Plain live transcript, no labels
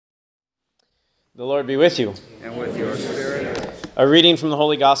The Lord be with you. And with your spirit. A reading from the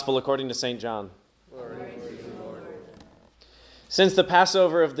Holy Gospel according to St. John. Glory to you, Lord. Since the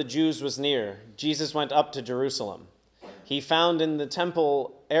Passover of the Jews was near, Jesus went up to Jerusalem. He found in the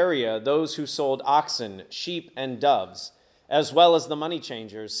temple area those who sold oxen, sheep, and doves, as well as the money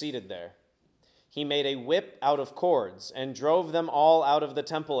changers seated there. He made a whip out of cords and drove them all out of the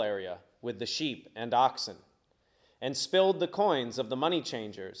temple area with the sheep and oxen, and spilled the coins of the money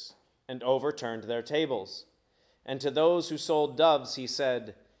changers and overturned their tables. And to those who sold doves he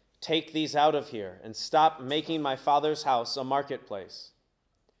said, "Take these out of here and stop making my Father's house a marketplace."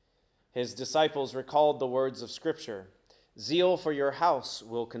 His disciples recalled the words of Scripture, "Zeal for your house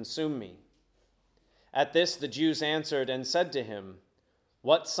will consume me." At this the Jews answered and said to him,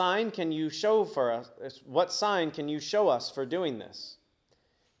 "What sign can you show us? What sign can you show us for doing this?"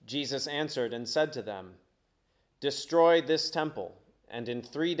 Jesus answered and said to them, "Destroy this temple, and in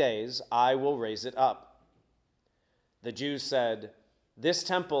 3 days I will raise it up." The Jews said, "This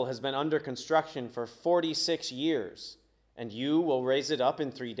temple has been under construction for 46 years, and you will raise it up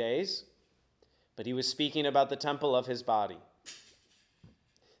in 3 days?" But he was speaking about the temple of his body.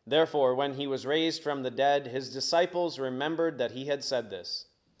 Therefore, when he was raised from the dead, his disciples remembered that he had said this,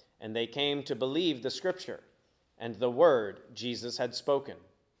 and they came to believe the Scripture and the word Jesus had spoken.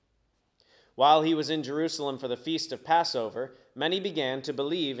 While he was in Jerusalem for the feast of Passover, many began to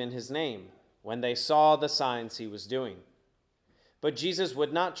believe in his name when they saw the signs he was doing. But Jesus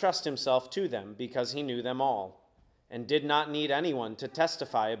would not trust himself to them because he knew them all, and did not need anyone to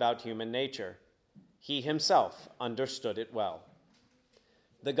testify about human nature. He himself understood it well.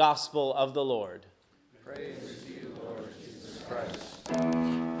 The Gospel of the Lord. Praise to you, Lord Jesus Christ.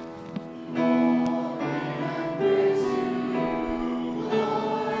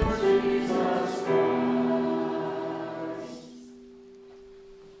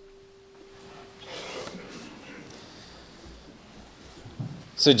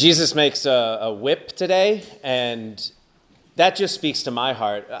 So Jesus makes a whip today, and that just speaks to my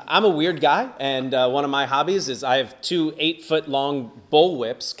heart. I'm a weird guy, and one of my hobbies is I have 2 8-foot-long bull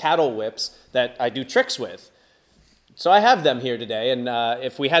whips, cattle whips, that I do tricks with. So I have them here today, and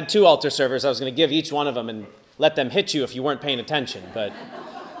if we had 2 altar servers, I was going to give each one of them and let them hit you if you weren't paying attention. But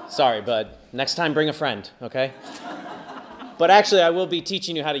sorry, bud. Next time, bring a friend, okay? But actually, I will be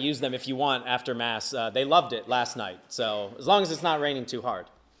teaching you how to use them if you want after Mass. They loved it last night, so as long as it's not raining too hard.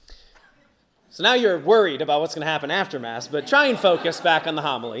 So now you're worried about what's going to happen after Mass, but try and focus back on the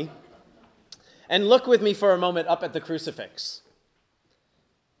homily. And look with me for a moment up at the crucifix.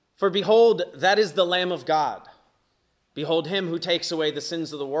 For behold, that is the Lamb of God. Behold him who takes away the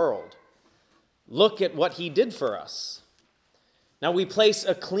sins of the world. Look at what he did for us. Now we place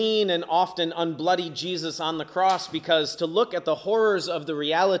a clean and often unbloody Jesus on the cross because to look at the horrors of the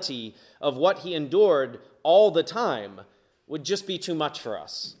reality of what he endured all the time would just be too much for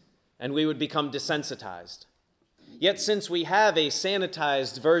us, and we would become desensitized. Yet since we have a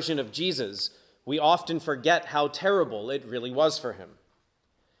sanitized version of Jesus, we often forget how terrible it really was for him.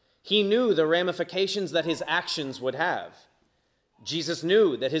 He knew the ramifications that his actions would have. Jesus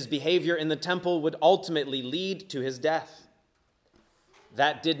knew that his behavior in the temple would ultimately lead to his death.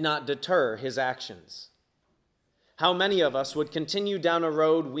 That did not deter his actions. How many of us would continue down a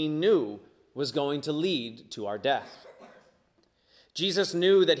road we knew was going to lead to our death? Jesus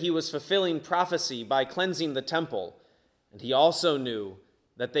knew that he was fulfilling prophecy by cleansing the temple, and he also knew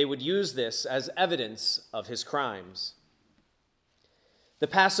that they would use this as evidence of his crimes. The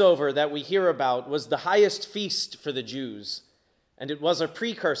Passover that we hear about was the highest feast for the Jews, and it was a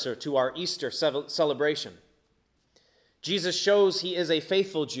precursor to our Easter celebration. Jesus shows he is a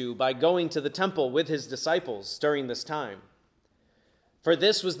faithful Jew by going to the temple with his disciples during this time. For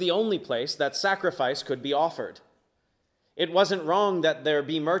this was the only place that sacrifice could be offered. It wasn't wrong that there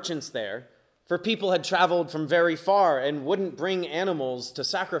be merchants there, for people had traveled from very far and wouldn't bring animals to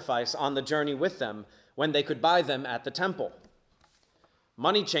sacrifice on the journey with them when they could buy them at the temple.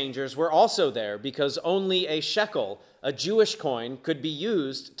 Money changers were also there because only a shekel, a Jewish coin, could be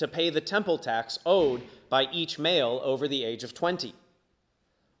used to pay the temple tax owed by each male over the age of 20.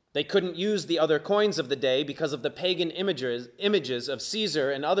 They couldn't use the other coins of the day because of the pagan images of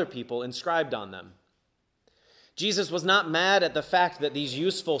Caesar and other people inscribed on them. Jesus was not mad at the fact that these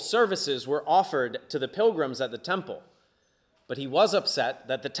useful services were offered to the pilgrims at the temple, but he was upset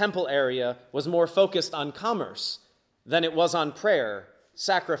that the temple area was more focused on commerce than it was on prayer,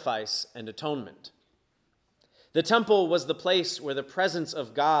 sacrifice, and atonement. The temple was the place where the presence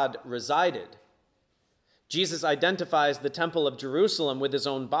of God resided. Jesus identifies the temple of Jerusalem with his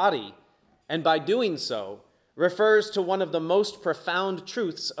own body, and by doing so, refers to one of the most profound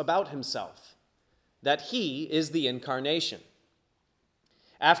truths about himself. that he is the incarnation.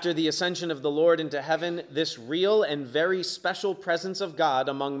 After the ascension of the Lord into heaven, this real and very special presence of God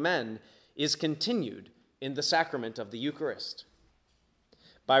among men is continued in the sacrament of the Eucharist.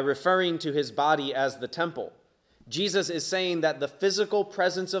 By referring to his body as the temple, Jesus is saying that the physical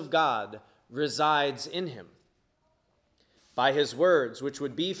presence of God resides in him. By his words, which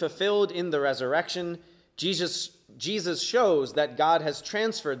would be fulfilled in the resurrection, Jesus shows that God has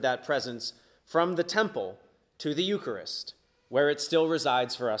transferred that presence from the temple to the Eucharist, where it still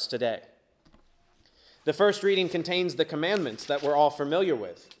resides for us today. The first reading contains the commandments that we're all familiar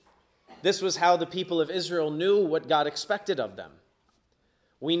with. This was how the people of Israel knew what God expected of them.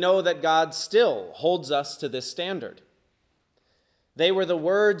 We know that God still holds us to this standard. They were the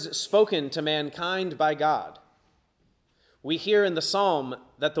words spoken to mankind by God. We hear in the psalm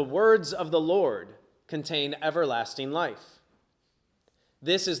that the words of the Lord contain everlasting life.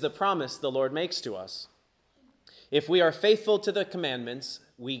 This is the promise the Lord makes to us. If we are faithful to the commandments,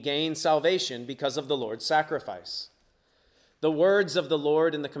 we gain salvation because of the Lord's sacrifice. The words of the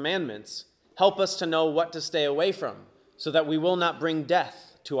Lord in the commandments help us to know what to stay away from, so that we will not bring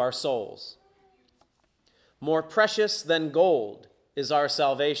death to our souls. More precious than gold is our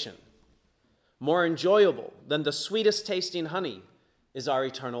salvation. More enjoyable than the sweetest tasting honey is our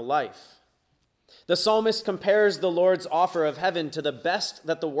eternal life. The psalmist compares the Lord's offer of heaven to the best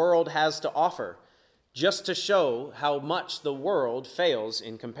that the world has to offer, just to show how much the world fails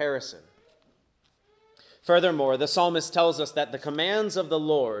in comparison. Furthermore, the psalmist tells us that the commands of the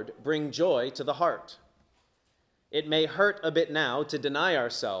Lord bring joy to the heart. It may hurt a bit now to deny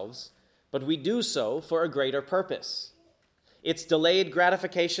ourselves, but we do so for a greater purpose. It's delayed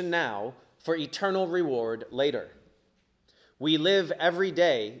gratification now for eternal reward later. We live every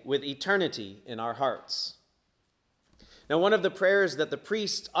day with eternity in our hearts. Now, one of the prayers that the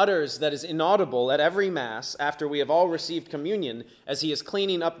priest utters that is inaudible at every Mass after we have all received communion as he is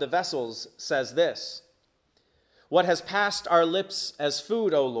cleaning up the vessels says this: "What has passed our lips as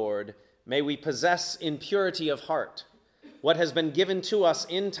food, O Lord, may we possess in purity of heart. What has been given to us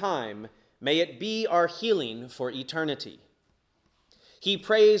in time, may it be our healing for eternity." He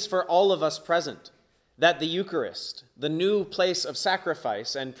prays for all of us present, that the Eucharist, the new place of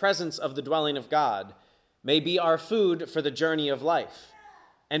sacrifice and presence of the dwelling of God, may be our food for the journey of life,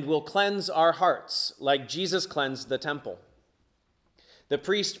 and will cleanse our hearts like Jesus cleansed the temple. The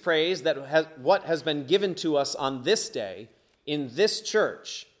priest prays that what has been given to us on this day, in this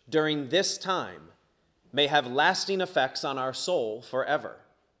church, during this time, may have lasting effects on our soul forever.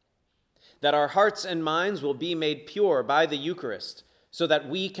 That our hearts and minds will be made pure by the Eucharist, so that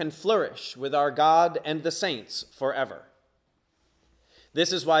we can flourish with our God and the saints forever.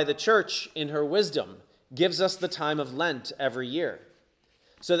 This is why the Church, in her wisdom, gives us the time of Lent every year,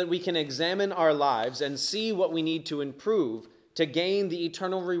 so that we can examine our lives and see what we need to improve to gain the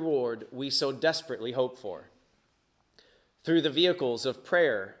eternal reward we so desperately hope for. Through the vehicles of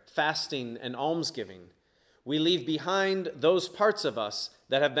prayer, fasting, and almsgiving, we leave behind those parts of us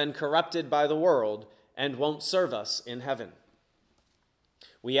that have been corrupted by the world and won't serve us in heaven.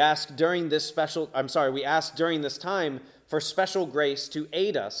 We ask during this time for special grace to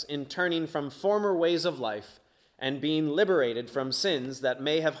aid us in turning from former ways of life and being liberated from sins that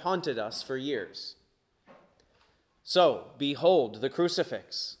may have haunted us for years. So, behold the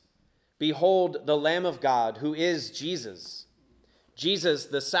crucifix. Behold the Lamb of God, who is Jesus. Jesus,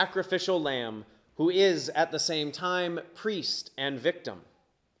 the sacrificial Lamb, who is at the same time priest and victim.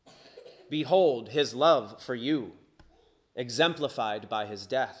 Behold his love for you, exemplified by his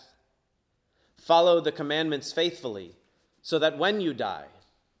death. Follow the commandments faithfully, so that when you die,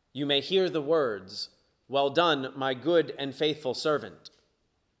 you may hear the words, "Well done, my good and faithful servant."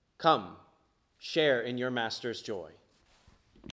 Come, share in your master's joy.